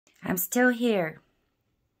I'm still here.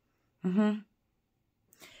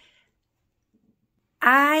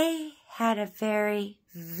 I had a very,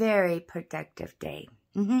 very productive day.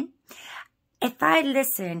 If I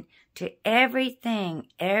listen to everything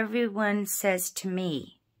everyone says to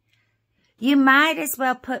me, you might as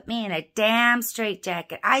well put me in a damn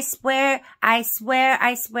straitjacket. I swear, I swear,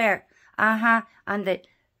 I swear. On the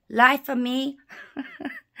life of me.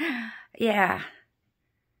 Yeah.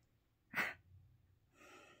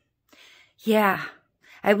 Yeah.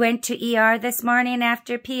 I went to ER this morning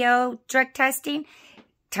after PO drug testing.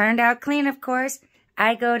 Turned out clean, of course.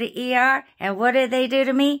 I go to ER, and what do they do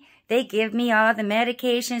to me? They give me all the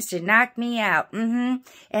medications to knock me out. And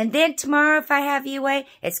then tomorrow, if I have UA,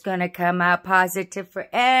 it's going to come out positive for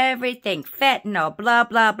everything. Fentanyl, blah,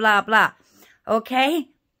 blah, blah, blah. Okay?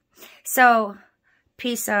 So,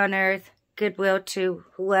 peace on earth, goodwill to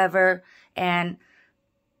whoever, and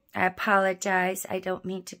I apologize. I don't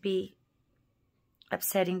mean to be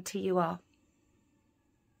upsetting to you all.